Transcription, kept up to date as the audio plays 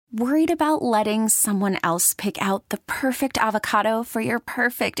Worried about letting someone else pick out the perfect avocado for your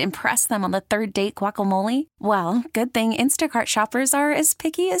perfect impress them on the third date guacamole? Well, good thing Instacart shoppers are as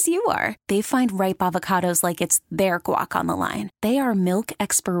picky as you are. They find ripe avocados like it's their guac on the line. They are milk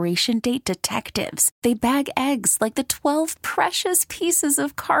expiration date detectives. They bag eggs like the 12 precious pieces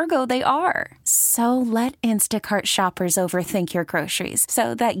of cargo they are. So let Instacart shoppers overthink your groceries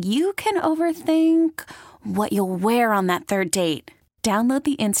so that you can overthink what you'll wear on that third date. Download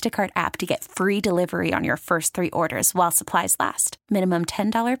the Instacart app to get free delivery on your first 3 orders while supplies last. Minimum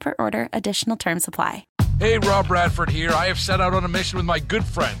 $10 per order. Additional terms apply. Hey, Rob Bradford here. I have set out on a mission with my good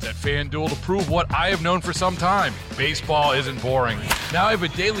friends at FanDuel to prove what I have known for some time. Baseball isn't boring. Now I have a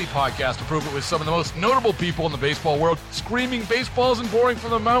daily podcast to prove it with some of the most notable people in the baseball world, screaming baseball isn't boring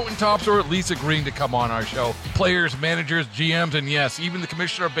from the mountaintops, or at least agreeing to come on our show. Players, managers, GMs, and yes, even the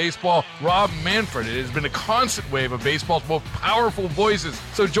commissioner of baseball, Rob Manfred. It has been a constant wave of baseball's most powerful voices.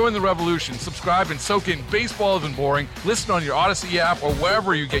 So join the revolution. Subscribe and soak in Baseball Isn't Boring. Listen on your Odyssey app or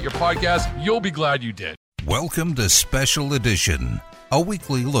wherever you get your podcasts. You'll be glad you did. Welcome to Special Edition, a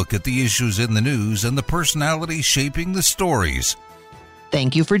weekly look at the issues in the news and the personalities shaping the stories.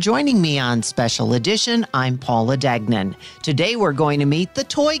 Thank you for joining me on Special Edition. I'm Paula Dagnan. Today we're going to meet the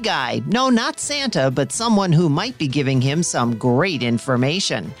toy guy. No, not Santa, but someone who might be giving him some great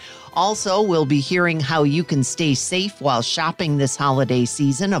information. Also, we'll be hearing how you can stay safe while shopping this holiday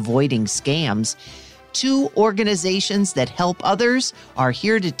season, avoiding scams. 2 organizations that help others are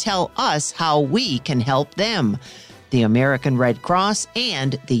here to tell us how we can help them: the American Red Cross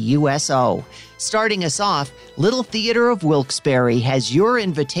and the USO. Starting us off, Little Theater of Wilkes-Barre has your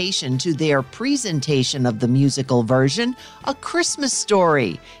invitation to their presentation of the musical version, A Christmas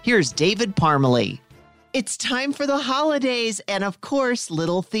Story. Here's David Parmelee. It's time for the holidays, and of course,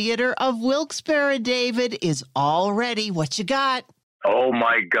 Little Theater of Wilkes-Barre, David, is all ready. What you got? Oh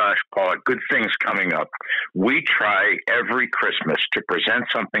my gosh, Paula, good things coming up. We try every Christmas to present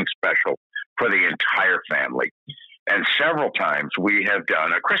something special for the entire family. And several times we have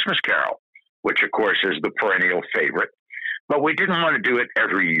done A Christmas Carol, which of course is the perennial favorite. But we didn't want to do it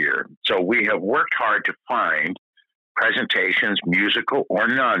every year. So we have worked hard to find presentations, musical or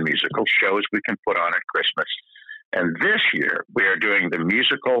non-musical shows we can put on at Christmas. And this year we are doing the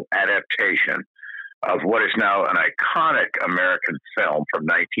musical adaptation of what is now an iconic American film from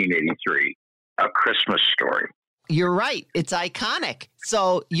 1983, A Christmas Story. You're right. It's iconic.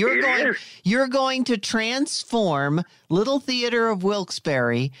 So you're going to transform Little Theater of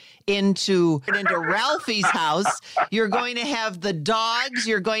Wilkes-Barre into Ralphie's house. You're going to have the dogs.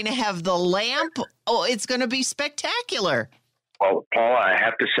 You're going to have the lamp. Oh, it's going to be spectacular. Well, Paula, I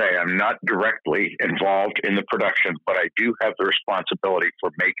have to say I'm not directly involved in the production, but I do have the responsibility for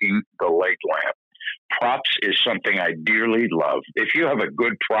making the leg lamp. Props is something I dearly love. If you have a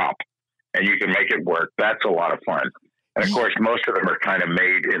good prop and you can make it work, that's a lot of fun. And of course, most of them are kind of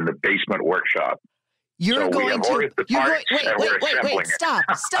made in the basement workshop. Wait,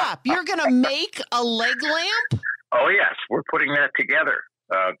 stop. You're going to make a leg lamp? Oh, yes. We're putting that together.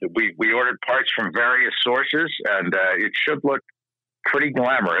 We ordered parts from various sources, and it should look pretty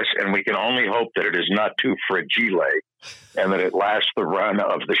glamorous, and we can only hope that it is not too fragile and that it lasts the run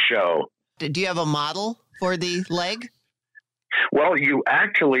of the show. Do you have a model for the leg? Well, you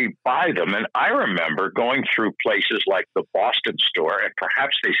actually buy them. And I remember going through places like the Boston store, and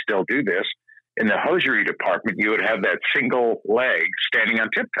perhaps they still do this. In the hosiery department, you would have that single leg standing on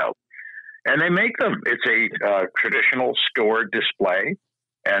tiptoe. And they make them. It's a traditional store display,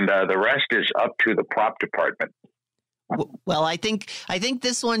 and the rest is up to the prop department. Well, I think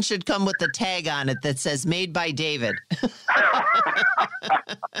this one should come with the tag on it that says "Made by David."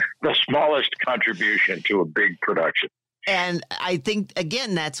 The smallest contribution to a big production. And I think,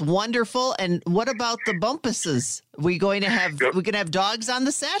 again, that's wonderful. And what about the bumpuses? We going to have dogs on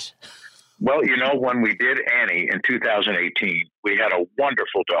the set? Well, when we did Annie in 2018, we had a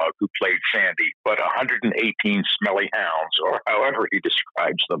wonderful dog who played Sandy, but 118 smelly hounds, or however he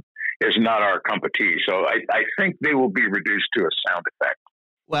describes them, is not our cup of tea. So I think they will be reduced to a sound effect.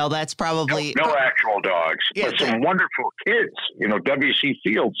 Well, that's probably... No actual dogs, but some wonderful kids. W.C.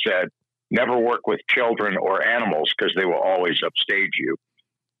 Fields said, never work with children or animals because they will always upstage you.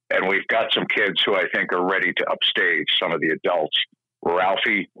 And we've got some kids who I think are ready to upstage some of the adults.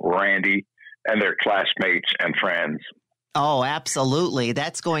 Ralphie, Randy, and their classmates and friends. Oh, absolutely.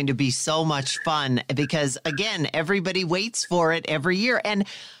 That's going to be so much fun because, again, everybody waits for it every year. And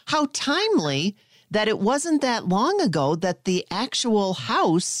how timely that it wasn't that long ago that the actual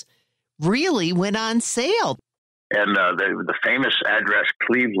house really went on sale. And the famous address,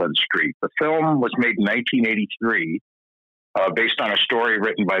 Cleveland Street. The film was made in 1983, based on a story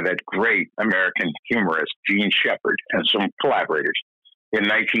written by that great American humorist, Gene Shepard, and some collaborators in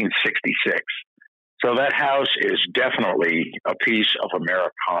 1966. So that house is definitely a piece of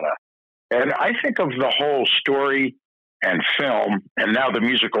Americana. And I think of the whole story and film, and now the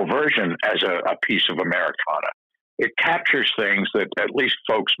musical version, as a piece of Americana. It captures things that at least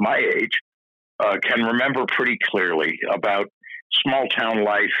folks my age can remember pretty clearly about small town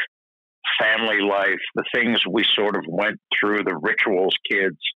life, family life, the things we sort of went through, the rituals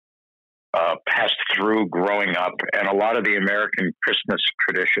kids passed through growing up, and a lot of the American Christmas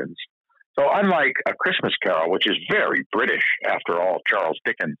traditions. So unlike A Christmas Carol, which is very British, after all, Charles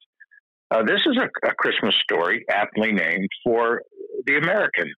Dickens, this is a Christmas story aptly named for the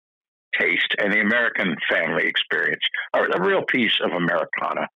American taste and the American family experience, a real piece of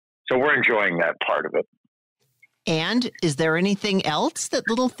Americana. So we're enjoying that part of it. And is there anything else that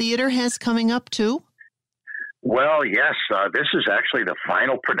Little Theater has coming up too? Well, yes, this is actually the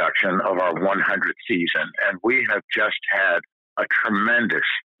final production of our 100th season, and we have just had a tremendous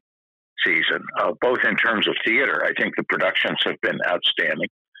season, both in terms of theater. I think the productions have been outstanding,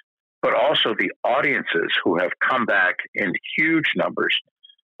 but also the audiences who have come back in huge numbers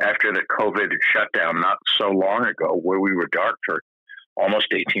after the COVID shutdown not so long ago, where we were dark for almost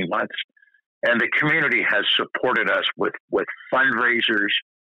 18 months. And the community has supported us with fundraisers,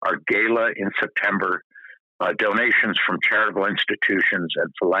 our gala in September, donations from charitable institutions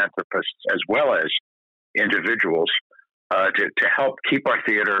and philanthropists, as well as individuals, to help keep our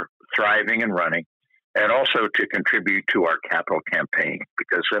theater thriving and running, and also to contribute to our capital campaign,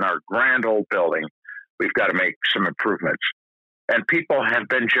 because in our grand old building, we've got to make some improvements. And people have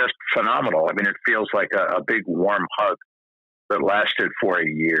been just phenomenal. I mean, it feels like a big warm hug that lasted for a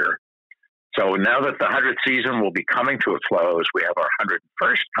year. So now that the 100th season will be coming to a close, we have our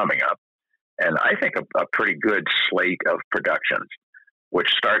 101st coming up, and I think a pretty good slate of productions, which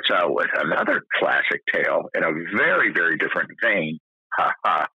starts out with another classic tale in a very, very different vein,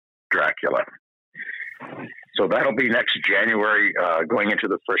 Dracula. So that'll be next January, going into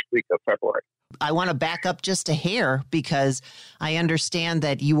the first week of February. I want to back up just a hair, because I understand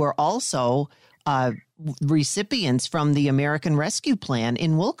that you are also recipients from the American Rescue Plan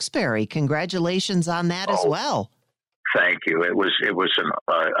in Wilkes-Barre. Congratulations on that as well. Thank you. It was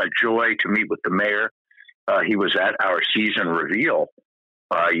a joy to meet with the mayor. He was at our season reveal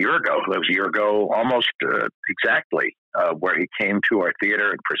a year ago. It was a year ago, almost exactly, where he came to our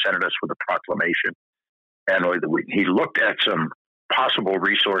theater and presented us with a proclamation. And he looked at some possible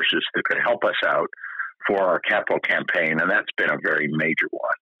resources that could help us out for our capital campaign, and that's been a very major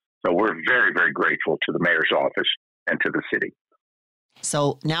one. So we're very, very grateful to the mayor's office and to the city.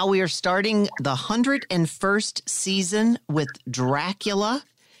 So now we are starting the 101st season with Dracula.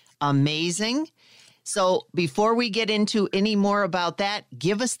 Amazing. So before we get into any more about that,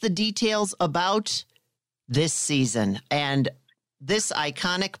 give us the details about this season. And this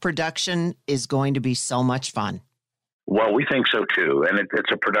iconic production is going to be so much fun. Well, we think so too. And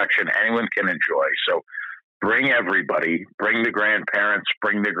it's a production anyone can enjoy. So bring everybody, bring the grandparents,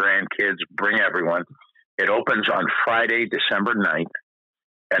 bring the grandkids, bring everyone. It opens on Friday, December 9th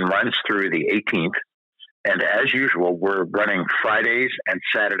and runs through the 18th. And as usual, we're running Fridays and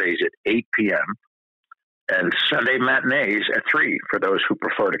Saturdays at 8 p.m. and Sunday matinees at 3 for those who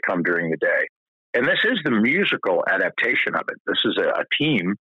prefer to come during the day. And this is the musical adaptation of it. This is a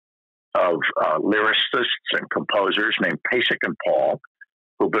team of lyricists and composers named Pasek and Paul,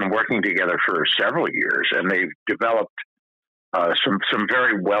 who've been working together for several years, and they've developed some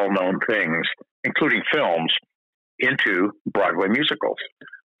very well-known things, including films, into Broadway musicals.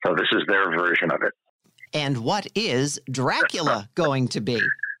 So this is their version of it. And what is Dracula going to be?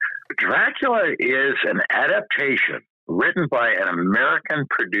 Dracula is an adaptation written by an American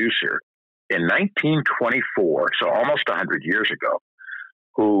producer in 1924, so almost 100 years ago,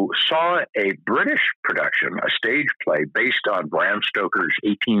 who saw a British production, a stage play based on Bram Stoker's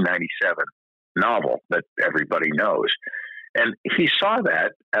 1897 novel that everybody knows. And he saw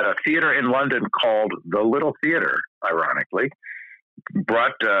that at a theater in London called The Little Theater, ironically,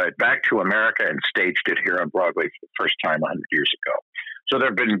 brought it back to America and staged it here on Broadway for the first time 100 years ago. So there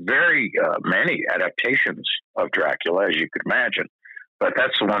have been very many adaptations of Dracula, as you could imagine, but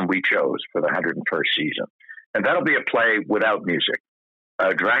that's the one we chose for the 101st season. And that'll be a play without music.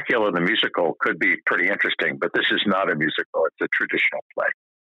 Dracula, the musical, could be pretty interesting, but this is not a musical. It's a traditional play.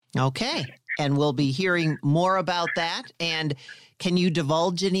 Okay. And we'll be hearing more about that. And can you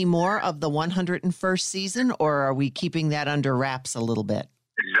divulge any more of the 101st season, or are we keeping that under wraps a little bit?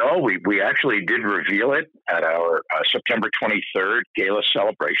 No, we actually did reveal it at our September 23rd gala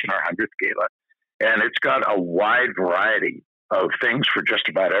celebration, our 100th gala. And it's got a wide variety of things for just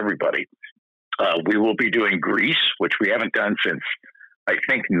about everybody. We will be doing Grease, which we haven't done since, I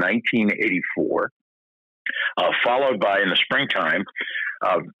think, 1984, followed by, in the springtime,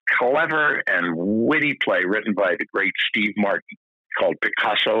 a clever and witty play written by the great Steve Martin called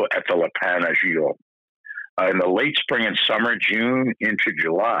Picasso at the Lapin Agile. In the late spring and summer, June into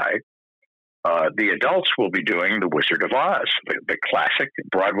July, the adults will be doing The Wizard of Oz, the classic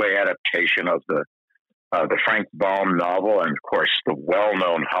Broadway adaptation of the Frank Baum novel and, of course, the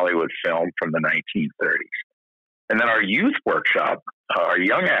well-known Hollywood film from the 1930s. And then our youth workshop, our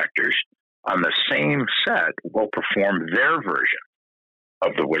young actors on the same set will perform their version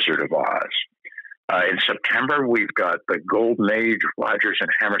of The Wizard of Oz. In September, we've got the Golden Age Rodgers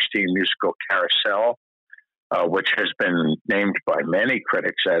and Hammerstein musical Carousel, which has been named by many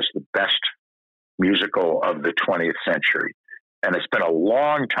critics as the best musical of the 20th century. And it's been a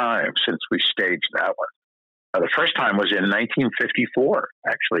long time since we staged that one. The first time was in 1954,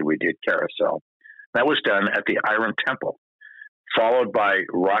 actually, we did Carousel. That was done at the Iron Temple, followed by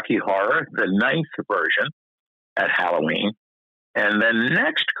Rocky Horror, the 9th version, at Halloween. And then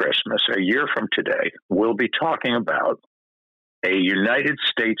next Christmas, a year from today, we'll be talking about a United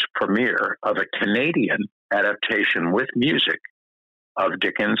States premiere of a Canadian adaptation with music of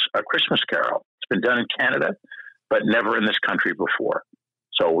Dickens' A Christmas Carol. It's been done in Canada, but never in this country before.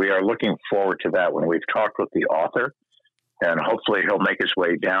 So we are looking forward to that when we've talked with the author, and hopefully he'll make his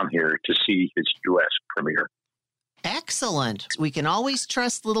way down here to see his U.S. premiere. Excellent. We can always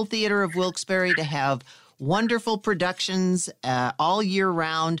trust Little Theater of Wilkes-Barre to have wonderful productions all year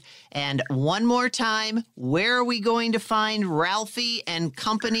round. And one more time, where are we going to find Ralphie and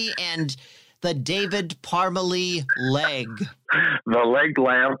company and the David Parmelee leg? The leg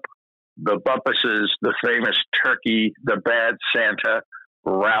lamp, the Bumpuses, the famous turkey, the bad Santa,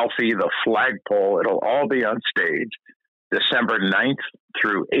 Ralphie, the flagpole. It'll all be on stage December 9th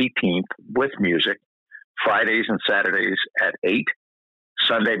through 18th with music, Fridays and Saturdays at 8,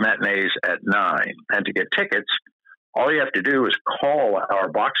 Sunday matinees at 9. And to get tickets, all you have to do is call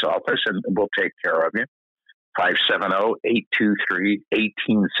our box office and we'll take care of you.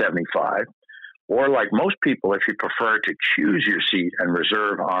 570-823-1875. Or like most people, if you prefer to choose your seat and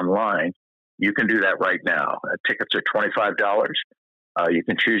reserve online, you can do that right now. Tickets are $25. You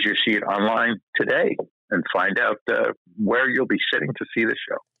can choose your seat online today and find out where you'll be sitting to see the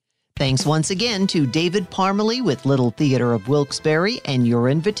show. Thanks once again to David Parmelee with Little Theater of Wilkes-Barre and your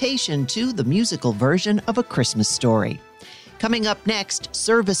invitation to the musical version of A Christmas Story. Coming up next,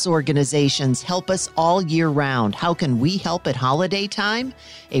 service organizations help us all year round. How can we help at holiday time?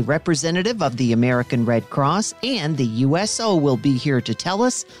 A representative of the American Red Cross and the USO will be here to tell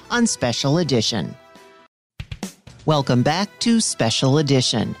us on Special Edition. Welcome back to Special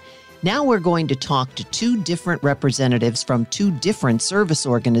Edition. Now we're going to talk to two different representatives from two different service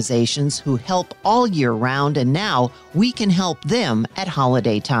organizations who help all year round, and now we can help them at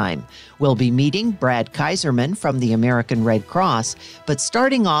holiday time. We'll be meeting Brad Kieserman from the American Red Cross, but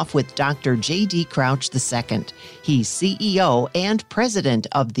starting off with Dr. J.D. Crouch II. He's CEO and president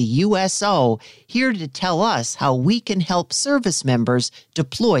of the USO, here to tell us how we can help service members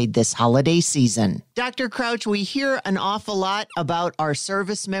deployed this holiday season. Dr. Crouch, we hear an awful lot about our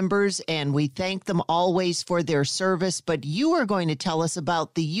service members, and we thank them always for their service, but you are going to tell us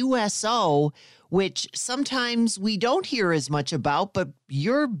about the USO, which sometimes we don't hear as much about, but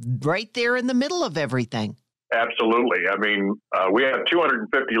you're right there in the middle of everything. Absolutely. I mean, we have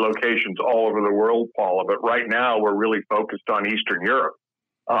 250 locations all over the world, Paula, but right now we're really focused on Eastern Europe.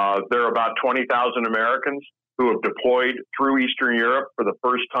 There are about 20,000 Americans who have deployed through Eastern Europe for the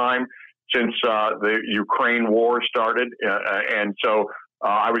first time since the Ukraine war started. And so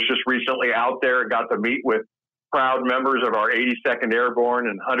I was just recently out there and got to meet with proud members of our 82nd Airborne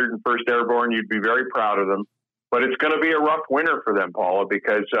and 101st Airborne. You'd be very proud of them. But it's going to be a rough winter for them, Paula,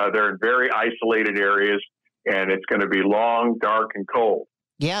 because they're in very isolated areas, and it's going to be long, dark, and cold.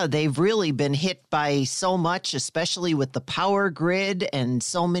 Yeah, they've really been hit by so much, especially with the power grid and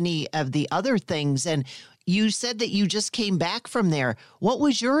so many of the other things. And you said that you just came back from there. What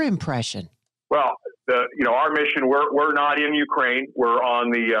was your impression? Well, our mission, we're not in Ukraine. We're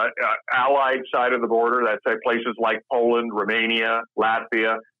on the allied side of the border. That's at places like Poland, Romania,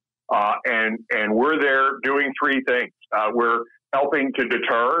 Latvia. And we're there doing three things. We're helping to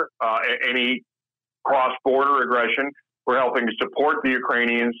deter any cross-border aggression. We're helping to support the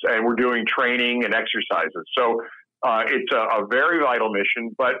Ukrainians, and we're doing training and exercises. So it's a very vital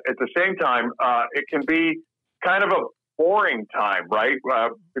mission, but at the same time, it can be kind of a boring time, right?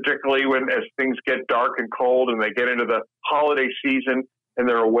 Particularly as things get dark and cold and they get into the holiday season and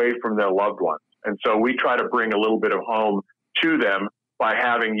they're away from their loved ones. And so we try to bring a little bit of home to them by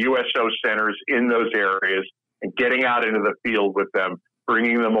having USO centers in those areas and getting out into the field with them,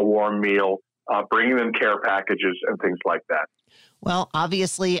 bringing them a warm meal, bringing them care packages and things like that. Well,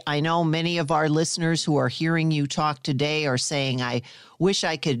 obviously, I know many of our listeners who are hearing you talk today are saying, I wish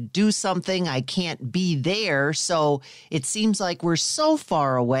I could do something. I can't be there. So it seems like we're so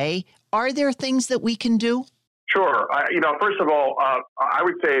far away. Are there things that we can do? Sure. First of all, I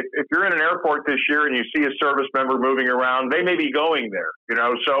would say if you're in an airport this year and you see a service member moving around, they may be going there,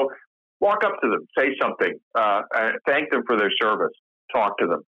 so walk up to them, say something, thank them for their service, talk to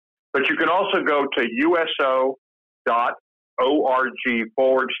them. But you can also go to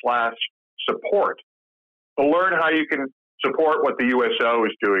uso.org/support to learn how you can support what the USO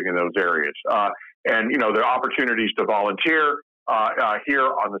is doing in those areas. There are opportunities to volunteer. Here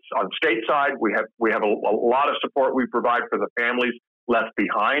on stateside, we have a lot of support we provide for the families left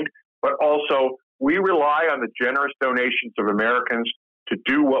behind, but also we rely on the generous donations of Americans to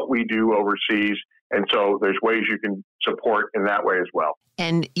do what we do overseas. And so there's ways you can support in that way as well.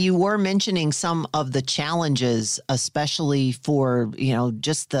 And you were mentioning some of the challenges, especially for,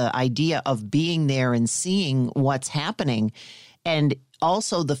 just the idea of being there and seeing what's happening. And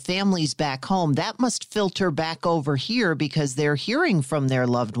also the families back home, that must filter back over here because they're hearing from their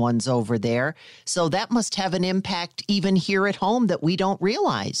loved ones over there. So that must have an impact even here at home that we don't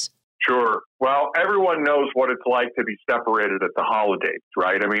realize. Sure. Well, everyone knows what it's like to be separated at the holidays,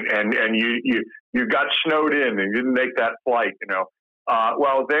 right? I mean, and you got snowed in and you didn't make that flight,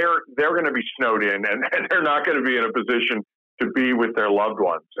 Well, they're going to be snowed in and they're not going to be in a position to be with their loved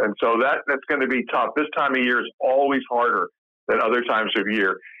ones. And so that's going to be tough. This time of year is always harder than other times of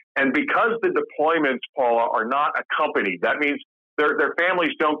year. And because the deployments, Paula, are not accompanied, that means their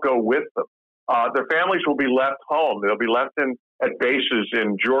families don't go with them. Their families will be left home. They'll be left at bases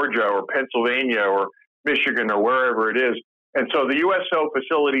in Georgia or Pennsylvania or Michigan or wherever it is. And so the USO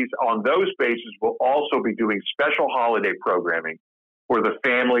facilities on those bases will also be doing special holiday programming for the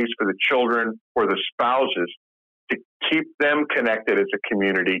families, for the children, for the spouses, to keep them connected as a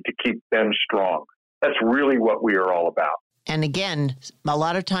community, to keep them strong. That's really what we are all about. And again, a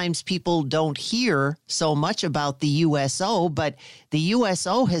lot of times people don't hear so much about the USO, but the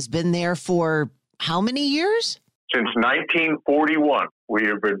USO has been there for how many years? Since 1941, we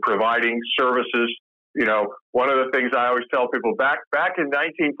have been providing services. One of the things I always tell people, back in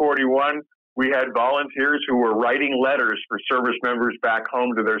 1941, we had volunteers who were writing letters for service members back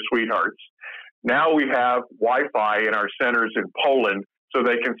home to their sweethearts. Now we have Wi-Fi in our centers in Poland so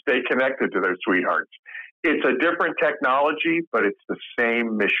they can stay connected to their sweethearts. It's a different technology, but it's the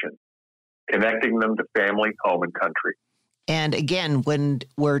same mission, connecting them to family, home, and country. And again, when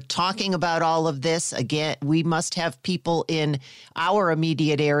we're talking about all of this, again, we must have people in our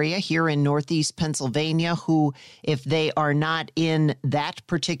immediate area here in Northeast Pennsylvania who, if they are not in that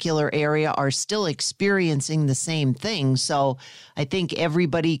particular area, are still experiencing the same thing. So I think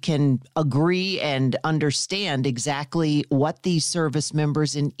everybody can agree and understand exactly what these service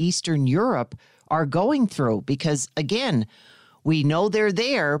members in Eastern Europe are going through, because again, we know they're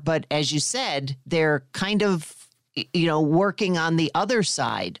there, but as you said, they're kind of, working on the other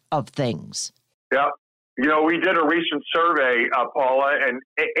side of things. Yeah. We did a recent survey, Paula, and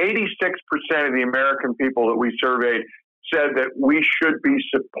 86% of the American people that we surveyed said that we should be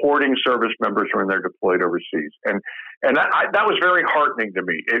supporting service members when they're deployed overseas. And that was very heartening to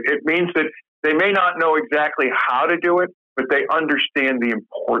me. It means that they may not know exactly how to do it, but they understand the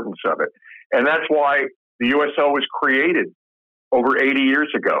importance of it. And that's why the USO was created over 80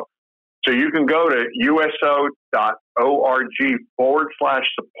 years ago. So you can go to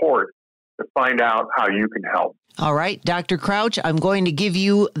uso.org/support to find out how you can help. All right, Dr. Crouch, I'm going to give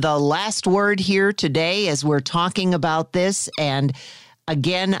you the last word here today as we're talking about this. And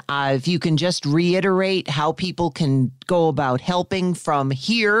again, if you can just reiterate how people can go about helping from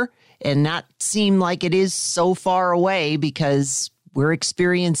here and not seem like it is so far away, because we're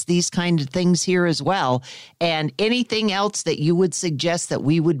experiencing these kind of things here as well. And anything else that you would suggest that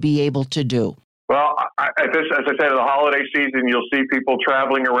we would be able to do? Well, as I said, in the holiday season, you'll see people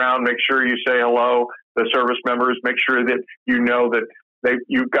traveling around. Make sure you say hello to service members. Make sure that you know that they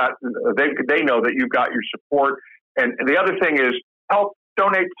know that you've got your support. And the other thing is help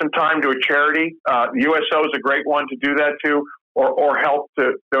donate some time to a charity. The USO is a great one to do that to, or help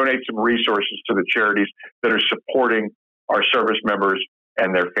to donate some resources to the charities that are supporting our service members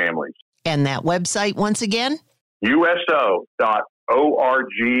and their families. And that website once again?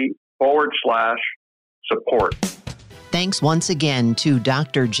 uso.org/support. Thanks once again to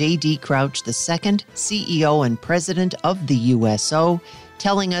Dr. J.D. Crouch II, CEO and President of the USO,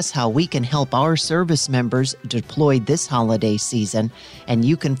 telling us how we can help our service members deployed this holiday season. And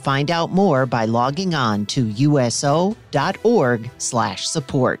you can find out more by logging on to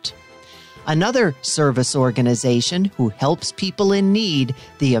uso.org/support. Another service organization who helps people in need,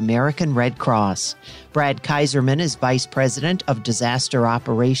 the American Red Cross. Brad Kieserman is Vice President of Disaster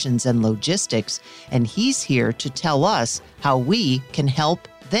Operations and Logistics, and he's here to tell us how we can help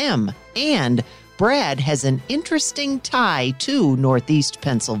them. And Brad has an interesting tie to Northeast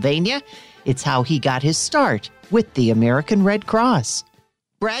Pennsylvania. It's how he got his start with the American Red Cross.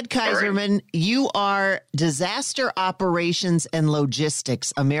 Brad Kieserman, you are Disaster Operations and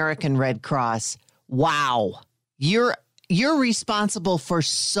Logistics, American Red Cross. Wow. You're responsible for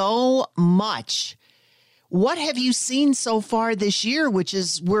so much. What have you seen so far this year, which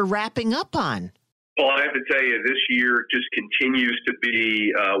is we're wrapping up on? Well, I have to tell you, this year just continues to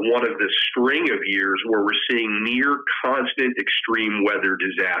be one of the string of years where we're seeing near constant extreme weather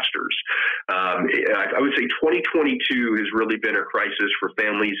disasters. I would say 2022 has really been a crisis for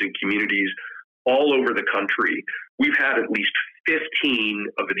families and communities all over the country. We've had at least 15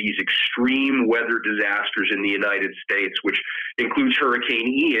 of these extreme weather disasters in the United States, which includes Hurricane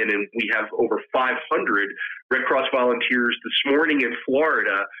Ian, and we have over 500 Red Cross volunteers this morning in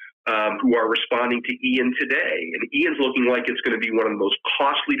Florida who are responding to Ian today. And Ian's looking like it's going to be one of the most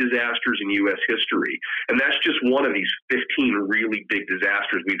costly disasters in U.S. history. And that's just one of these 15 really big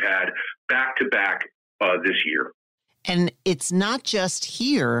disasters we've had back to back this year. And it's not just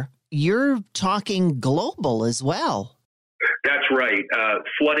here. You're talking global as well. That's right.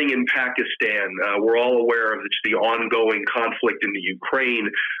 Flooding in Pakistan. We're all aware of the ongoing conflict in the Ukraine,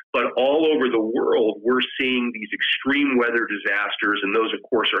 but all over the world, we're seeing these extreme weather disasters, and those, of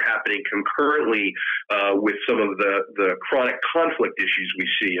course, are happening concurrently with some of the chronic conflict issues we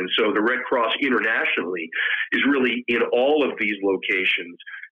see. And so the Red Cross internationally is really in all of these locations,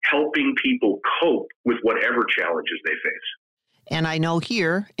 helping people cope with whatever challenges they face. And I know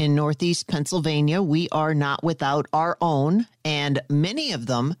here in Northeast Pennsylvania, we are not without our own, and many of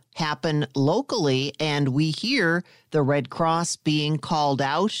them happen locally, and we hear the Red Cross being called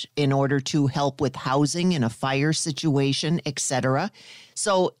out in order to help with housing in a fire situation, etc.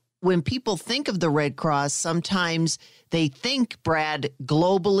 So when people think of the Red Cross, sometimes they think, Brad,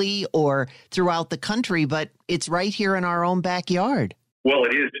 globally or throughout the country, but it's right here in our own backyard. Well,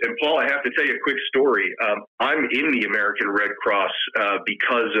 it is. And Paul, I have to tell you a quick story. I'm in the American Red Cross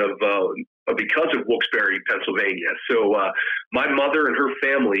because of Wilkes-Barre, Pennsylvania. So my mother and her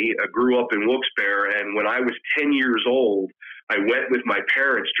family grew up in Wilkes-Barre, and when I was 10 years old, I went with my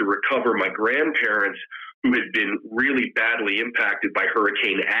parents to recover my grandparents who had been really badly impacted by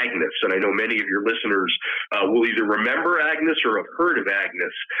Hurricane Agnes. And I know many of your listeners will either remember Agnes or have heard of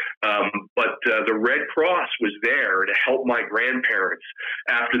Agnes. But the Red Cross was there to help my grandparents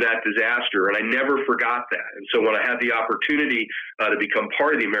after that disaster. And I never forgot that. And so when I had the opportunity to become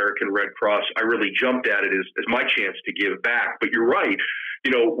part of the American Red Cross, I really jumped at it as my chance to give back. But you're right.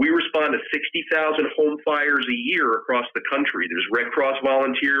 You know, we respond to 60,000 home fires a year across the country. There's Red Cross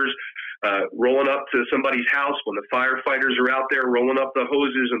volunteers rolling up to somebody's house when the firefighters are out there rolling up the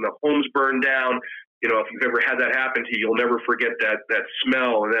hoses and the homes burn down. You know, if you've ever had that happen to you, you'll never forget that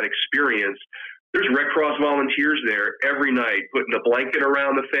smell and that experience. There's Red Cross volunteers there every night, putting a blanket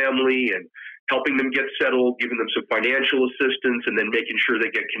around the family and helping them get settled, giving them some financial assistance, and then making sure they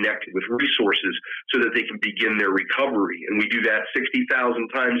get connected with resources so that they can begin their recovery. And we do that 60,000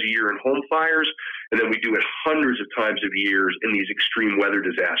 times a year in home fires, and then we do it hundreds of times a year in these extreme weather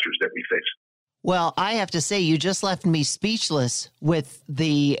disasters that we face. Well, I have to say, you just left me speechless with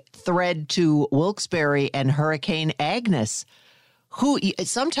the thread to Wilkes-Barre and Hurricane Agnes.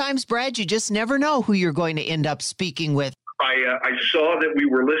 Sometimes, Brad, you just never know who you're going to end up speaking with. I saw that we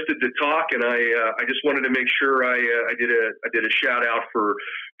were listed to talk, and I just wanted to make sure I did a shout out for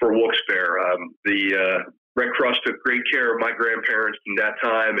Wilkes-Barre. The Red Cross took great care of my grandparents in that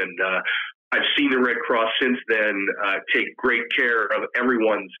time, and I've seen the Red Cross since then take great care of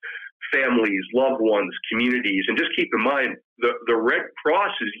everyone's families, loved ones, communities. And just keep in mind, the Red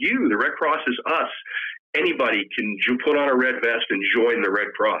Cross is you. The Red Cross is us. Anybody can put on a red vest and join the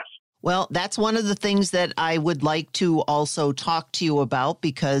Red Cross. Well, that's one of the things that I would like to also talk to you about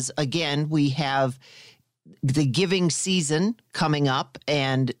because, again, we have the giving season coming up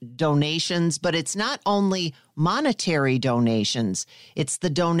and donations, but it's not only monetary donations, it's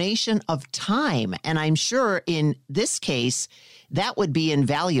the donation of time. And I'm sure in this case, that would be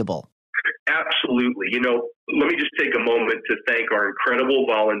invaluable. Absolutely. You know, let me just take a moment to thank our incredible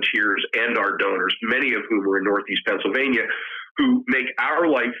volunteers and our donors, many of whom are in Northeast Pennsylvania. who make our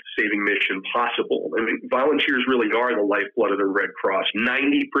life-saving mission possible. I mean, volunteers really are the lifeblood of the Red Cross.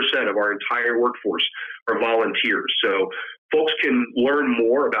 90% of our entire workforce are volunteers. So folks can learn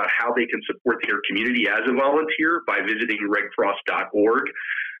more about how they can support their community as a volunteer by visiting redcross.org.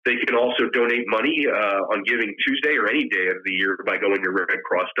 They can also donate money on Giving Tuesday or any day of the year by going to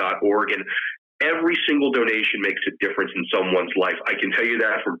redcross.org. And every single donation makes a difference in someone's life. I can tell you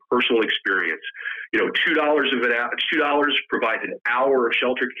that from personal experience. $2 provides an hour of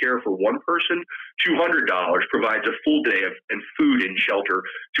shelter care for one person. $200 provides a full day and food and shelter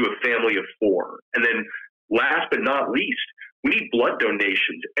to a family of 4. And then last but not least, we need blood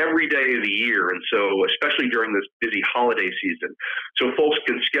donations every day of the year, and so especially during this busy holiday season. So folks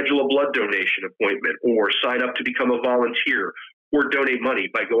can schedule a blood donation appointment or sign up to become a volunteer or donate money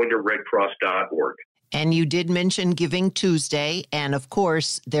by going to redcross.org. And you did mention Giving Tuesday, and of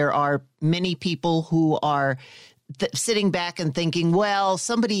course, there are many people who are sitting back and thinking, well,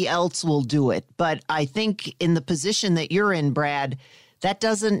 somebody else will do it. But I think in the position that you're in, Brad, that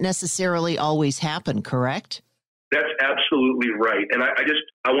doesn't necessarily always happen, correct? That's absolutely right. And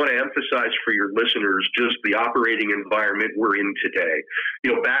I want to emphasize for your listeners just the operating environment we're in today.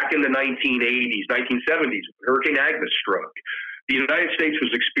 Back in the 1980s, 1970s, Hurricane Agnes struck. The United States was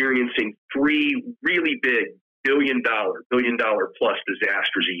experiencing 3 really big billion dollar plus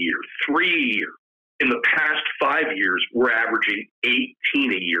disasters a year, 3 a year. In the past 5 years, we're averaging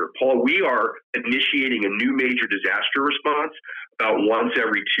 18 a year. Paul, we are initiating a new major disaster response about once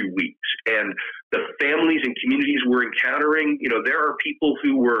every 2 weeks. And the families and communities we're encountering, there are people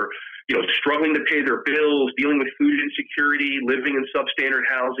who were, struggling to pay their bills, dealing with food insecurity, living in substandard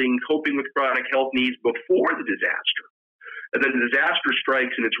housing, coping with chronic health needs before the disaster. And then the disaster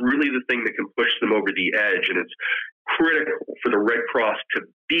strikes, and it's really the thing that can push them over the edge. And it's critical for the Red Cross to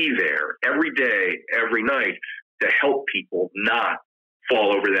be there every day, every night, to help people not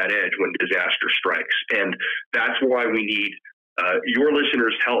fall over that edge when disaster strikes. And that's why we need your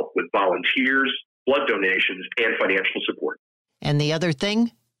listeners' help with volunteers, blood donations, and financial support. And the other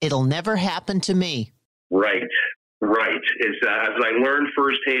thing, it'll never happen to me. Right. As I learned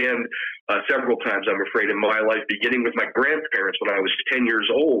firsthand several times, I'm afraid, in my life, beginning with my grandparents when I was 10 years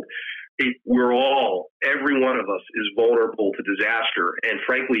old, every one of us is vulnerable to disaster. And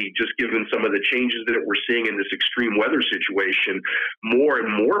frankly, just given some of the changes that we're seeing in this extreme weather situation, more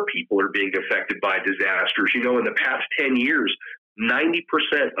and more people are being affected by disasters. In the past 10 years, 90%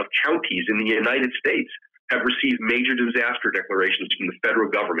 of counties in the United States have received major disaster declarations from the federal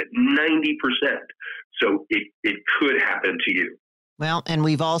government. 90%. So it could happen to you. Well, and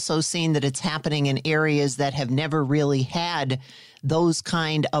we've also seen that it's happening in areas that have never really had those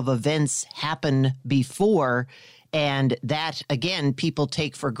kind of events happen before. And that, again, people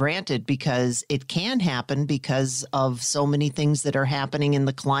take for granted because it can happen because of so many things that are happening in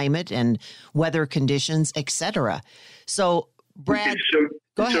the climate and weather conditions, et cetera. So, Brad,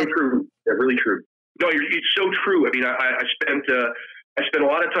 go ahead. So true. Yeah, really true. No, it's so true. I mean, I spent a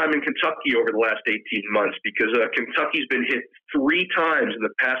lot of time in Kentucky over the last 18 months because Kentucky's been hit 3 times in the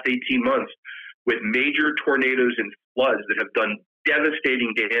past 18 months with major tornadoes and floods that have done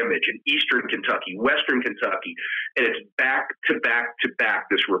devastating damage in eastern Kentucky, western Kentucky, and it's back to back to back,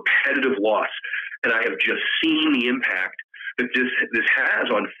 this repetitive loss. And I have just seen the impact that this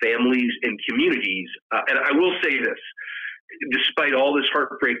has on families and communities. And I will say this, despite all this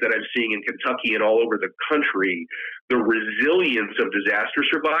heartbreak that I'm seeing in Kentucky and all over the country, the resilience of disaster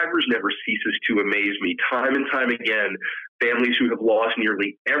survivors never ceases to amaze me. Time and time again, families who have lost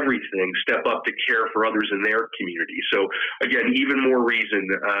nearly everything step up to care for others in their community. So again, even more reason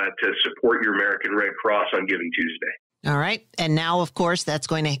to support your American Red Cross on Giving Tuesday. All right. And now, of course, that's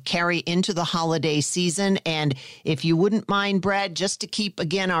going to carry into the holiday season. And if you wouldn't mind, Brad, just to keep,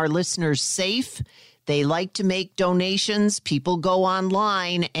 again, our listeners safe, they like to make donations. People go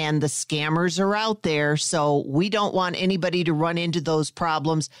online and the scammers are out there. So we don't want anybody to run into those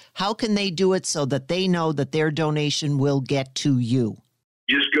problems. How can they do it so that they know that their donation will get to you?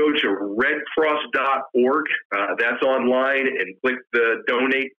 Just go to redcross.org. That's online, and click the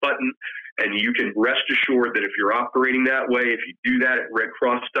donate button. And you can rest assured that if you're operating that way, if you do that at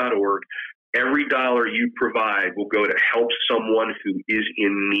redcross.org, every dollar you provide will go to help someone who is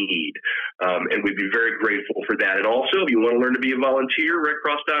in need. And we'd be very grateful for that. And also, if you want to learn to be a volunteer,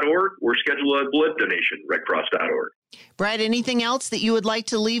 redcross.org, or schedule a blood donation, redcross.org. Brad, anything else that you would like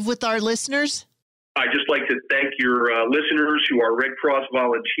to leave with our listeners? I'd just like to thank your listeners who are Red Cross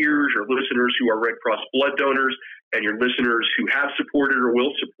volunteers, or listeners who are Red Cross blood donors. and your listeners who have supported or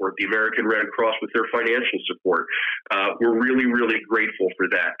will support the American Red Cross with their financial support. We're really, really grateful for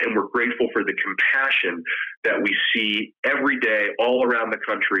that. And we're grateful for the compassion that we see every day all around the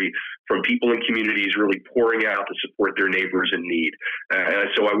country from people and communities really pouring out to support their neighbors in need.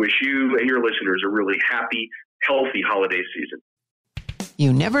 So I wish you and your listeners a really happy, healthy holiday season.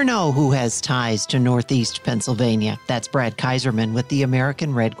 You never know who has ties to Northeast Pennsylvania. That's Brad Kieserman with the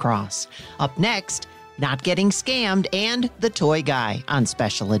American Red Cross. Up next, not getting scammed and the toy guy on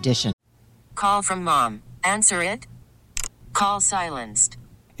Special Edition. Call from mom. Answer it. Call silenced.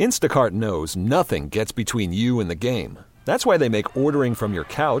 Instacart knows nothing gets between you and the game. That's why they make ordering from your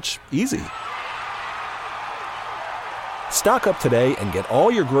couch easy. Stock up today and get all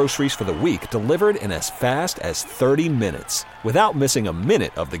your groceries for the week delivered in as fast as 30 minutes without missing a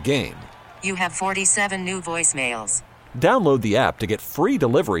minute of the game. You have 47 new voicemails. Download the app to get free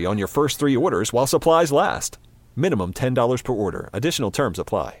delivery on your first 3 orders while supplies last. Minimum $10 per order. Additional terms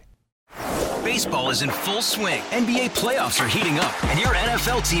apply. Baseball is in full swing. NBA playoffs are heating up, and your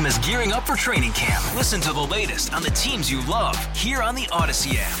NFL team is gearing up for training camp. Listen to the latest on the teams you love here on the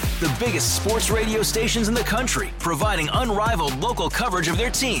Odyssey app. The biggest sports radio stations in the country, providing unrivaled local coverage of their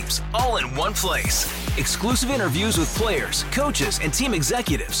teams, all in one place. Exclusive interviews with players, coaches, and team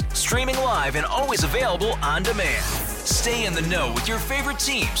executives, streaming live and always available on demand. Stay in the know with your favorite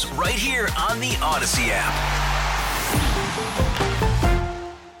teams right here on the Odyssey app.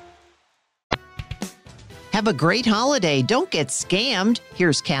 Have a great holiday. Don't get scammed.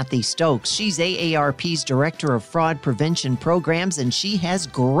 Here's Kathy Stokes. She's AARP's Director of Fraud Prevention Programs, and she has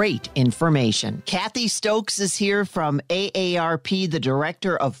great information. Kathy Stokes is here from AARP, the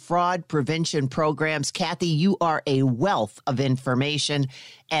Director of Fraud Prevention Programs. Kathy, you are a wealth of information,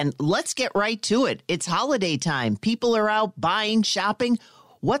 and let's get right to it. It's holiday time. People are out buying, shopping.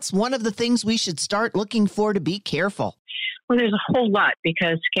 What's one of the things we should start looking for to be careful? Well, there's a whole lot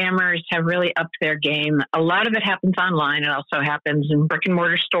because scammers have really upped their game. A lot of it happens online. It also happens in brick and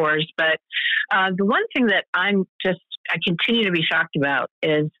mortar stores. But the one thing that I continue to be shocked about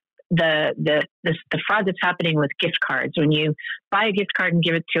is the fraud that's happening with gift cards. When you buy a gift card and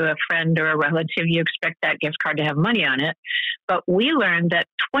give it to a friend or a relative, you expect that gift card to have money on it. But we learned that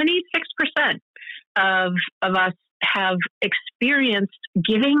 26% of us have experienced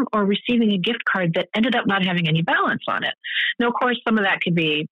giving or receiving a gift card that ended up not having any balance on it. Now, of course, some of that could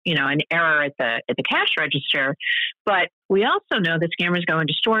be, an error at the cash register, but we also know that scammers go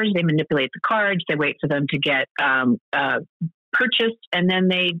into stores, they manipulate the cards, they wait for them to get purchased, and then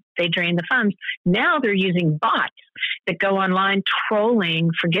they drain the funds. Now they're using bots that go online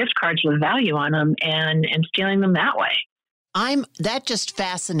trolling for gift cards with value on them and stealing them that way. That just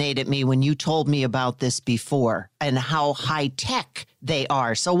fascinated me when you told me about this before and how high tech they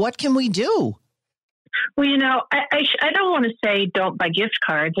are. So what can we do? Well, I don't want to say don't buy gift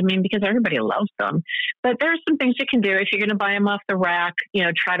cards. I mean, because everybody loves them. But there are some things you can do. If you're going to buy them off the rack,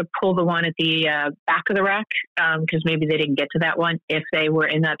 try to pull the one at the back of the rack because maybe they didn't get to that one. If they were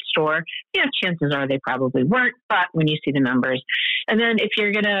in that store, chances are they probably weren't. But when you see the numbers. And then if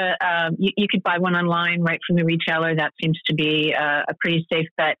you're going to, you could buy one online right from the retailer. That seems to be a pretty safe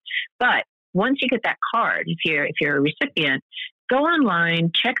bet. But once you get that card, if you're a recipient, go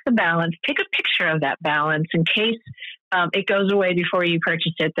online, check the balance, take a picture of that balance in case it goes away before you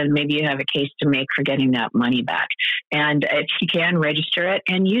purchase it, then maybe you have a case to make for getting that money back. And if you can, register it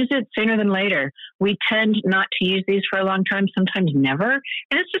and use it sooner than later. We tend not to use these for a long time, sometimes never.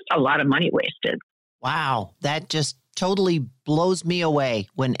 And it's just a lot of money wasted. Wow, that just totally blows me away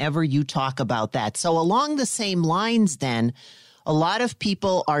whenever you talk about that. So along the same lines then, a lot of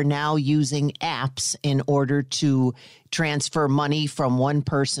people are now using apps in order to transfer money from one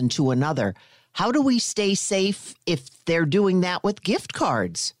person to another. How do we stay safe if they're doing that with gift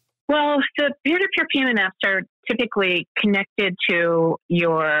cards? Well, the peer-to-peer payment apps are typically connected to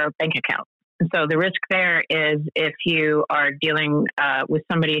your bank account. So the risk there is if you are dealing with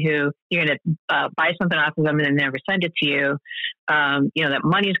somebody who you're going to buy something off of them and then never send it to you, that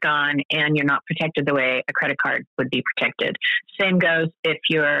money's gone and you're not protected the way a credit card would be protected. Same goes if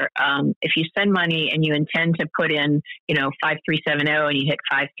you send money and you intend to put in, 5370 and you hit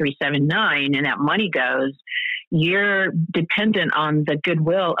 5379 and that money goes, you're dependent on the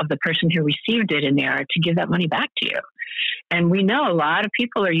goodwill of the person who received it in there to give that money back to you. And we know a lot of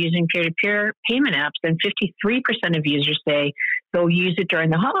people are using peer-to-peer payment apps, and 53% of users say they'll use it during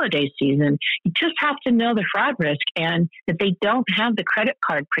the holiday season. You just have to know the fraud risk and that they don't have the credit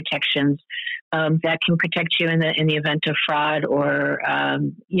card protections that can protect you in the event of fraud or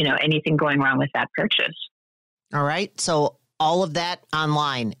anything going wrong with that purchase. All right. So all of that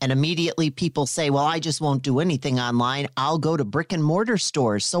online, and immediately people say, well, I just won't do anything online. I'll go to brick and mortar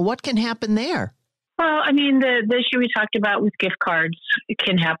stores. So what can happen there? Well, I mean, the issue we talked about with gift cards, it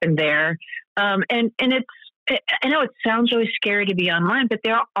can happen there. And it's, I know it sounds really scary to be online, but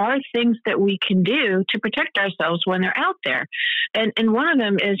there are things that we can do to protect ourselves when they're out there. And one of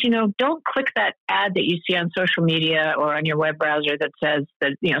them is, don't click that ad that you see on social media or on your web browser that says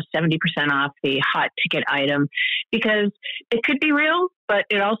that, 70% off the hot ticket item, because it could be real, but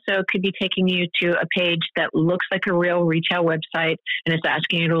it also could be taking you to a page that looks like a real retail website, and it's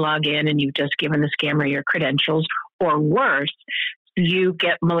asking you to log in, and you've just given the scammer your credentials. Or worse, you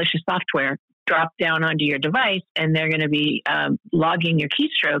get malicious software drop down onto your device, and they're going to be logging your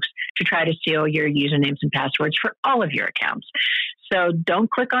keystrokes to try to steal your usernames and passwords for all of your accounts. So don't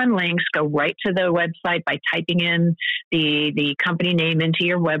click on links. Go right to the website by typing in the company name into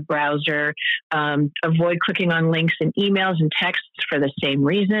your web browser. Avoid clicking on links in emails and texts for the same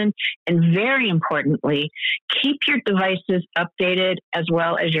reason. And very importantly, keep your devices updated as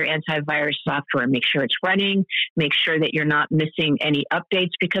well as your antivirus software. Make sure it's running. Make sure that you're not missing any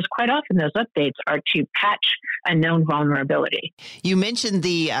updates, because quite often those updates are to patch a known vulnerability. You mentioned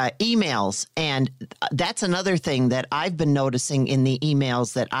the emails, and that's another thing that I've been noticing in the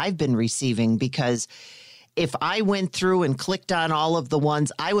emails that I've been receiving, because if I went through and clicked on all of the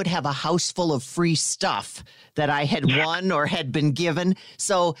ones, I would have a house full of free stuff that I had won or had been given.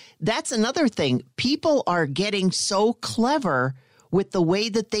 So that's another thing. People are getting so clever with the way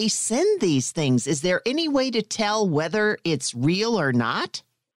that they send these things. Is there any way to tell whether it's real or not?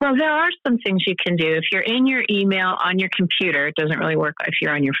 Well, there are some things you can do. If you're in your email on your computer, it doesn't really work if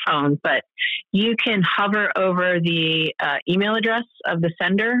you're on your phone, but you can hover over the email address of the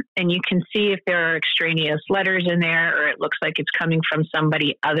sender, and you can see if there are extraneous letters in there, or it looks like it's coming from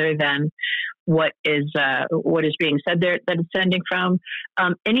somebody other than what is being said there that it's sending from.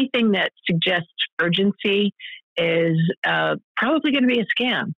 Anything that suggests urgency is probably going to be a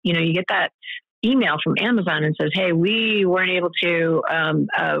scam. You get that email from Amazon and says, hey, we weren't able to,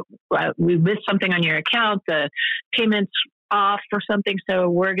 we missed something on your account, the payment's off or something, so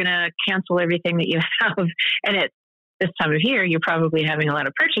we're going to cancel everything that you have. And at this time of year, you're probably having a lot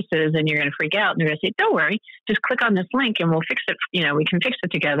of purchases, and you're going to freak out, and you're going to say, don't worry, just click on this link and we'll fix it. We can fix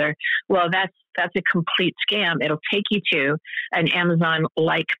it together. Well, that's a complete scam. It'll take you to an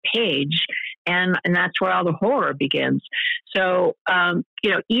Amazon-like page, and that's where all the horror begins. So,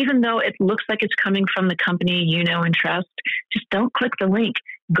 even though it looks like it's coming from the company you know and trust, just don't click the link.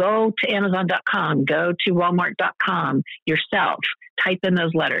 Go to Amazon.com, go to Walmart.com yourself, type in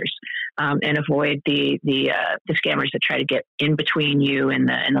those letters, and avoid the scammers that try to get in between you and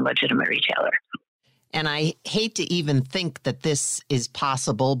the legitimate retailer. And I hate to even think that this is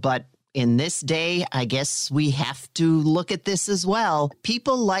possible, but in this day, I guess we have to look at this as well.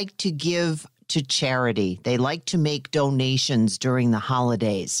 People like to give to charity. They like to make donations during the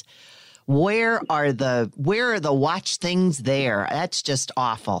holidays. Where are the watch things there? That's just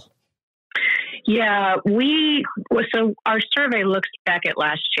awful. Yeah, so our survey looks back at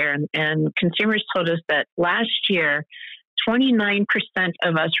last year, and consumers told us that last year, 29%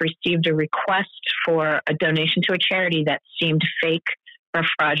 of us received a request for a donation to a charity that seemed fake or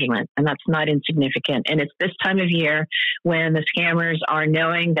fraudulent, and that's not insignificant. And it's this time of year when the scammers are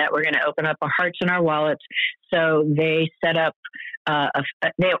knowing that we're going to open up our hearts and our wallets, so they set up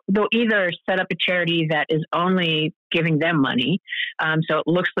they'll either set up a charity that is only giving them money, so it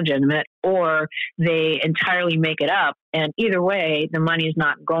looks legitimate, or they entirely make it up. And either way, the money is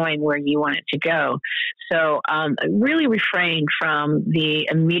not going where you want it to go. So really refrain from the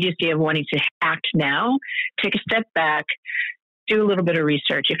immediacy of wanting to act now. Take a step back. Do a little bit of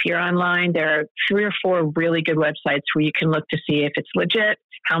research. If you're online, there are 3 or 4 really good websites where you can look to see if it's legit,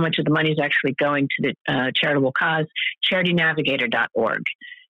 how much of the money is actually going to the charitable cause. CharityNavigator.org,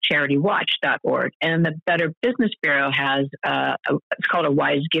 CharityWatch.org, and the Better Business Bureau has it's called a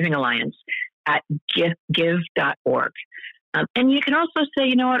Wise Giving Alliance at give.org. And you can also say,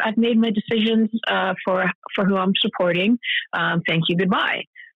 you know what, I've made my decisions for who I'm supporting. Thank you, goodbye.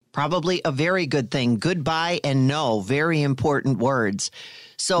 Probably a very good thing. Goodbye and no, very important words.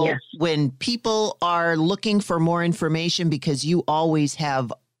 So yes. When people are looking for more information, because you always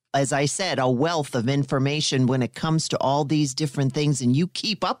have, as I said, a wealth of information when it comes to all these different things, and you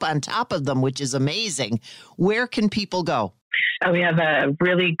keep up on top of them, which is amazing. Where can people go? We have a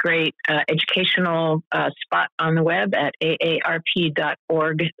really great educational spot on the web at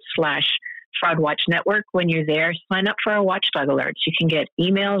aarp.org/ Fraud Watch Network. When you're there, sign up for our watchdog alerts. You can get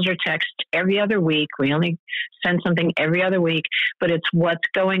emails or text every other week. We only send something every other week, but it's what's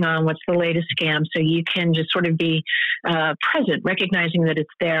going on, what's the latest scam, so you can just sort of be present, recognizing that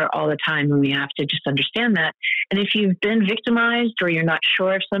it's there all the time, and we have to just understand that. And if you've been victimized or you're not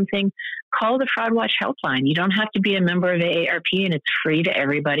sure of something, call the Fraud Watch helpline. You don't have to be a member of AARP, and it's free to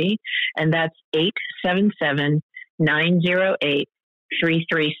everybody. And that's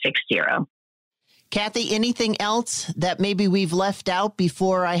 877-908-3360. Kathy, anything else that maybe we've left out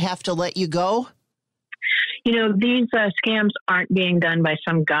before I have to let you go? You know, these scams aren't being done by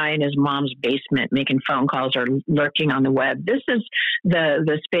some guy in his mom's basement making phone calls or lurking on the web. This is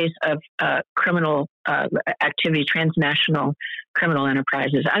the space of criminal activity, transnational criminal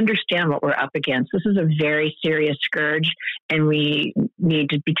enterprises. Understand what we're up against. This is a very serious scourge, and we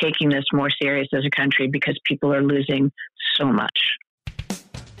need to be taking this more serious as a country because people are losing so much.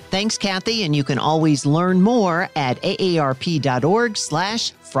 Thanks, Kathy, and you can always learn more at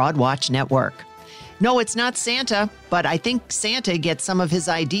aarp.org/FraudWatchNetwork. No, it's not Santa, but I think Santa gets some of his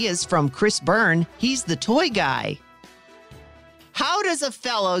ideas from Chris Byrne. He's the toy guy. How does a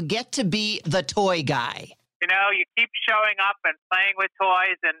fellow get to be the toy guy? You know, you keep showing up and playing with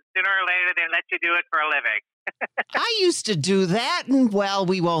toys, and sooner or later they let you do it for a living. I used to do that, and, well,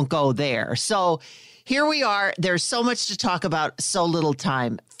 we won't go there. So here we are. There's so much to talk about, so little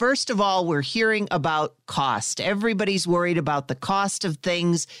time. First of all, we're hearing about cost. Everybody's worried about the cost of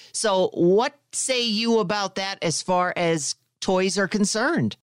things. So what say you about that as far as toys are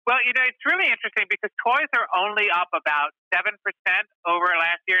concerned? Well, you know, it's really interesting because toys are only up about 7% over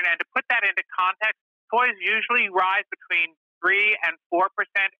last year. And to put that into context, toys usually rise between 3 and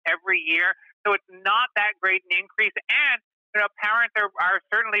 4% every year. So it's not that great an increase. And, you know, parents are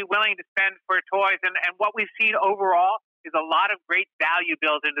certainly willing to spend for toys. And what we've seen overall is a lot of great value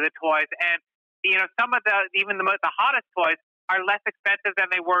built into the toys. And, you know, some of the hottest toys are less expensive than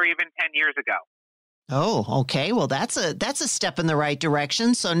they were even 10 years ago. Oh, okay. Well, that's a step in the right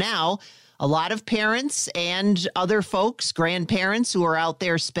direction. So now a lot of parents and other folks, grandparents who are out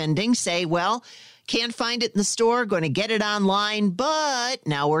there spending, say, well, can't find it in the store, going to get it online, but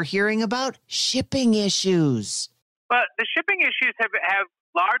now we're hearing about shipping issues. But the shipping issues have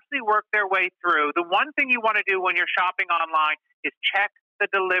largely worked their way through. The one thing you want to do when you're shopping online is check the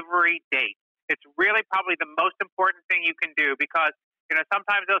delivery date. It's really probably the most important thing you can do because, you know,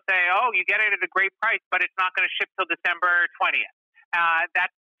 sometimes they'll say, oh, you get it at a great price, but it's not going to ship till December 20th.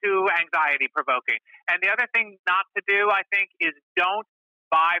 That's too anxiety provoking. And the other thing not to do, I think, is don't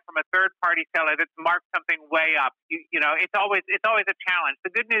buy from a third-party seller that's marked something way up. You know, it's always a challenge.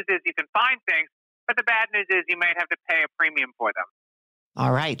 The good news is you can find things, but the bad news is you might have to pay a premium for them.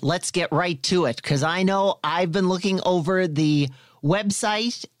 All right, let's get right to it, because I know I've been looking over the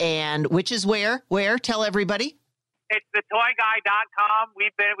website, and which is where? Tell everybody. It's thetoyguy.com.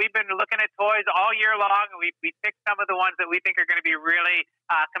 We've been looking at toys all year long, and we picked some of the ones that we think are going to be really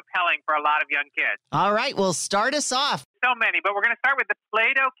compelling for a lot of young kids. All right, well, start us off. So many, but we're going to start with the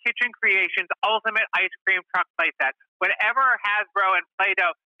Play-Doh Kitchen Creations Ultimate Ice Cream Truck Playset. Whenever Hasbro and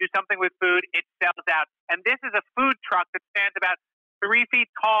Play-Doh do something with food, it sells out. And this is a food truck that stands about 3 feet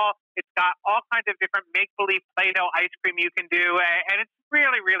tall. It's got all kinds of different make-believe Play-Doh ice cream you can do, and it's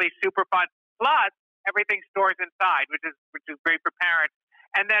really, really super fun. Plus, everything stores inside, which is great for parents.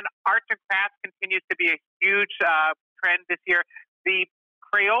 And then arts and crafts continues to be a huge trend this year. The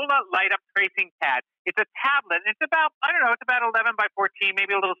Crayola Light Up Tracing Pad. It's a tablet, and it's about 11 by 14,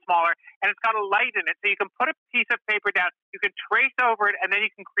 maybe a little smaller, and it's got a light in it, so you can put a piece of paper down, you can trace over it, and then you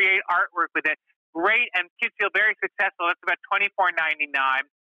can create artwork with it. Great, and kids feel very successful. It's about $24.99.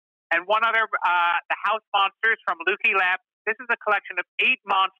 And one other, the House Monsters from Lukey Lab. This is a collection of 8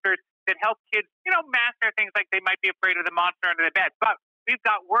 monsters that help kids, you know, master things like they might be afraid of the monster under the bed. But we've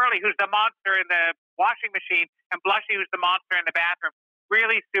got Whirly, who's the monster in the washing machine, and Blushy, who's the monster in the bathroom.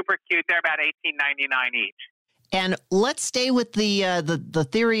 Really super cute. They're about $18.99 each. And let's stay with the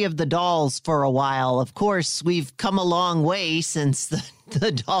theory of the dolls for a while. Of course, we've come a long way since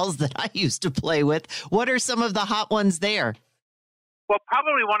the dolls that I used to play with. What are some of the hot ones there? Well,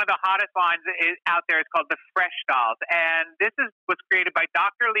 probably one of the hottest lines out there is called the Fresh Dolls. And this was created by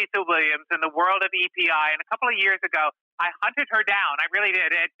Dr. Lisa Williams in the world of EPI. And a couple of years ago, I hunted her down. I really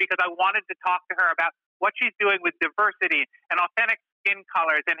did, because I wanted to talk to her about what she's doing with diversity and authentic skin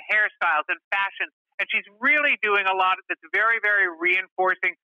colors and hairstyles and fashion. And she's really doing a lot that's very, very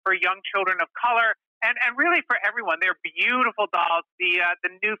reinforcing for young children of color and really for everyone. They're beautiful dolls. The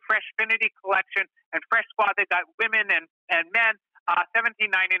new Freshfinity collection and Fresh Squad, they've got women and men.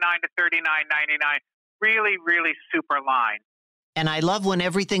 $17.99 to $39.99. Really, really super line. And I love when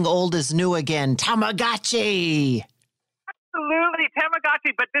everything old is new again. Tamagotchi! Absolutely,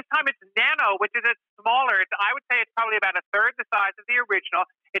 Tamagotchi, but this time it's nano, which is smaller. I would say it's probably about a third the size of the original.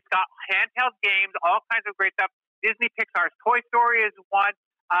 It's got handheld games, all kinds of great stuff. Disney Pixar's Toy Story is one.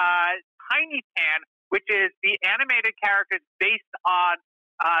 Tiny Pan, which is the animated characters based on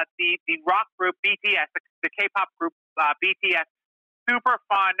the rock group BTS, the K-pop group BTS. Super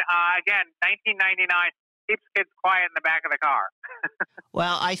fun. Again, $19.99. Keeps kids quiet in the back of the car.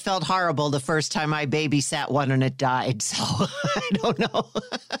 Well, I felt horrible the first time I babysat one and it died, so I don't know.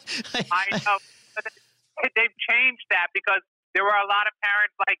 I know. They've changed that because there were a lot of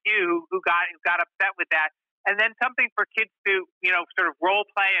parents like you who got upset with that. And then something for kids to, sort of role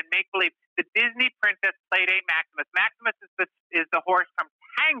play and make believe. The Disney Princess Playdate Maximus. Maximus is the horse from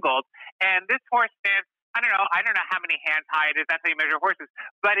Tangled, and this horse stands. I don't know how many hands high it is. That's how you measure horses.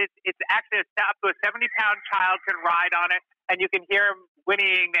 But it's actually up to a 70-pound child can ride on it, and you can hear him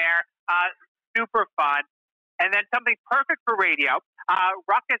whinnying there. Super fun. And then something perfect for radio.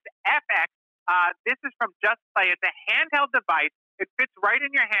 Ruckus FX. This is from Just Play. It's a handheld device. It fits right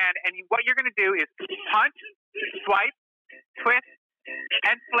in your hand, and what you're going to do is punch, swipe, twist,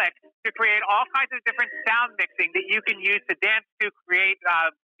 and flick to create all kinds of different sound mixing that you can use to dance to, create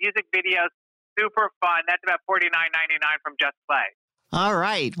music videos. Super fun. That's about $49.99 from Just Play. All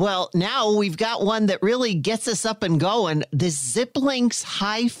right. Well, now we've got one that really gets us up and going. The Ziplinks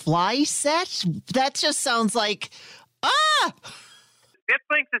High Fly set. That just sounds like,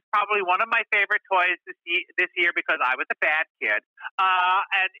 Ziplinks is probably one of my favorite toys this year because I was a bad kid.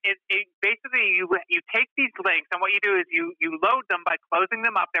 And it basically, you take these links, and what you do is you load them by closing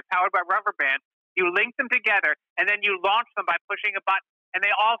them up. They're powered by rubber bands. You link them together, and then you launch them by pushing a button. And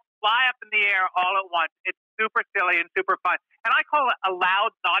they all fly up in the air all at once. It's super silly and super fun. And I call it a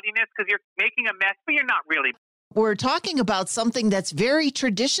loud naughtiness because you're making a mess, but you're not really. We're talking about something that's very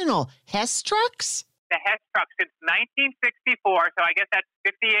traditional. Hess trucks? The Hess truck since 1964, so I guess that's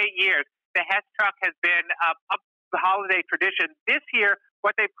 58 years. The Hess truck has been a holiday tradition. This year,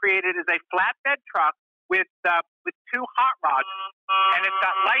 what they've created is a flatbed truck with two hot rods, and it's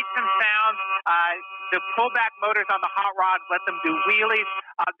got lights and sound. The pullback motors on the hot rods let them do wheelies.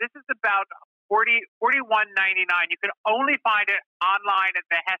 This is about $41.99. You can only find it online at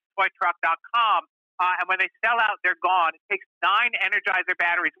thehesstoytruck.com, and when they sell out, they're gone. It takes 9 Energizer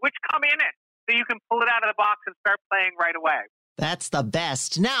batteries, which come in it, so you can pull it out of the box and start playing right away. That's the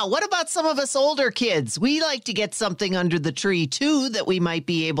best. Now, what about some of us older kids? We like to get something under the tree, too, that we might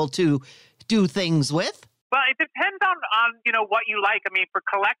be able to do things with. Well, it depends on what you like. I mean, for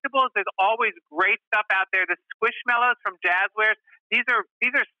collectibles, there's always great stuff out there. The Squishmallows from Jazzwares, these are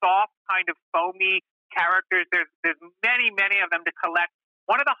soft, kind of foamy characters. There's many of them to collect.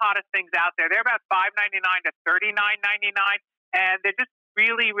 One of the hottest things out there. They're about $5.99 to $39.99, and they're just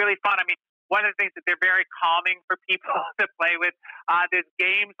really, really fun. I mean, one of the things that they're very calming for people to play with. There's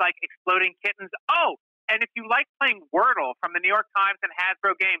games like Exploding Kittens. Oh, and if you like playing Wordle from the New York Times and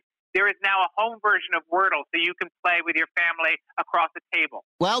Hasbro Games, there is now a home version of Wordle, so you can play with your family across the table.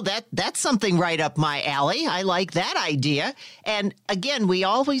 Well, that's something right up my alley. I like that idea. And again, we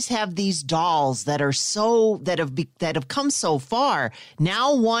always have these dolls that are that have come so far.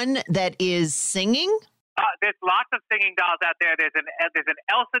 Now, one that is singing. There's lots of singing dolls out there. There's an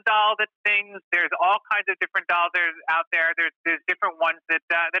Elsa doll that sings. There's all kinds of different dolls out there. There's different ones that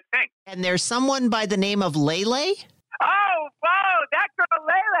sing. And there's someone by the name of Lele. Oh, whoa, that girl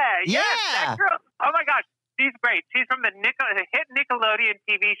Lele. Yeah. Yes, that girl. Oh, my gosh. She's great. She's from the hit Nickelodeon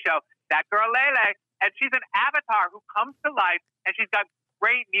TV show, That Girl Lele. And she's an avatar who comes to life, and she's got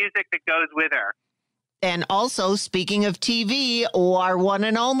great music that goes with her. And also, speaking of TV, our one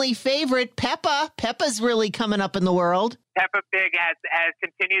and only favorite, Peppa. Peppa's really coming up in the world. Peppa Pig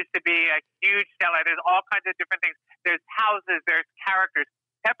continues to be a huge seller. There's all kinds of different things. There's houses. There's characters.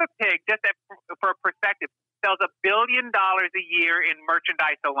 Peppa Pig, just for perspective, sells $1 billion a year in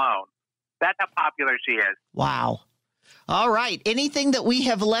merchandise alone. That's how popular she is. Wow. All right. Anything that we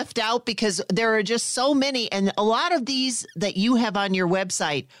have left out? Because there are just so many. And a lot of these that you have on your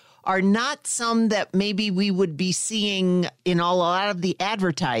website are not some that maybe we would be seeing in a lot of the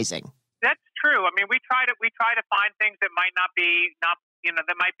advertising. That's true. I mean, we try to find things that might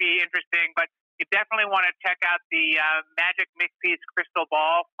that might be interesting, but you definitely want to check out the Magic Mix Piece Crystal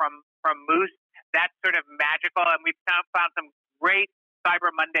Ball from Moose. That's sort of magical, and we've found some great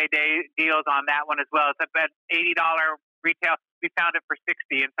Cyber Monday Day deals on that one as well. It's about $80 retail. We found it for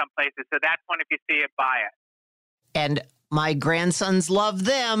 $60 in some places, so that's one. If you see it, buy it. And my grandsons love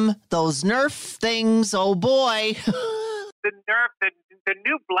them. Those Nerf things. Oh boy! The Nerf, the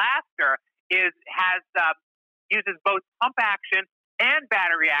new blaster has uses both pump action and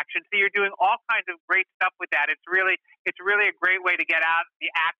battery action, so you're doing all kinds of great stuff with that. It's really a great way to get out,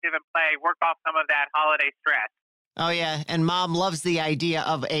 be active, and play, work off some of that holiday stress. Oh, yeah, and Mom loves the idea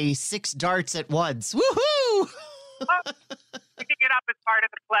of a 6 darts at once. Woohoo! Picking it up is part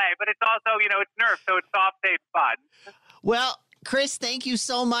of the play, but it's also, it's Nerf, so it's soft, safe, fun. Well, Chris, thank you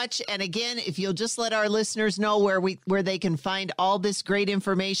so much. And again, if you'll just let our listeners know where they can find all this great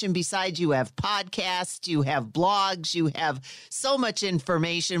information. Besides, you have podcasts, you have blogs, you have so much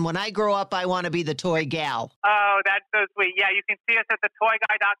information. When I grow up, I want to be the toy gal. Oh, that's so sweet. Yeah, you can see us at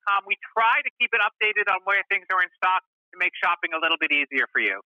thetoyguy.com. We try to keep it updated on where things are in stock to make shopping a little bit easier for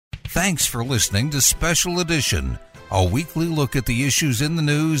you. Thanks for listening to Special Edition, a weekly look at the issues in the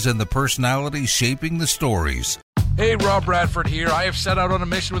news and the personalities shaping the stories. Hey, Rob Bradford here. I have set out on a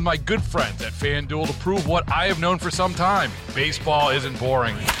mission with my good friends at FanDuel to prove what I have known for some time. Baseball isn't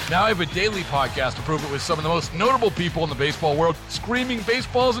boring. Now I have a daily podcast to prove it with some of the most notable people in the baseball world, screaming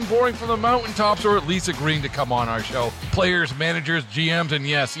baseball isn't boring from the mountaintops, or at least agreeing to come on our show. Players, managers, GMs, and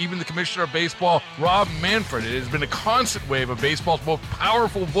yes, even the commissioner of baseball, Rob Manfred. It has been a constant wave of baseball's most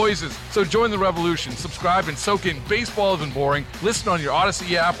powerful voices. So join the revolution. Subscribe and soak in Baseball Isn't Boring. Listen on your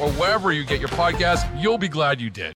Odyssey app or wherever you get your podcasts. You'll be glad you did.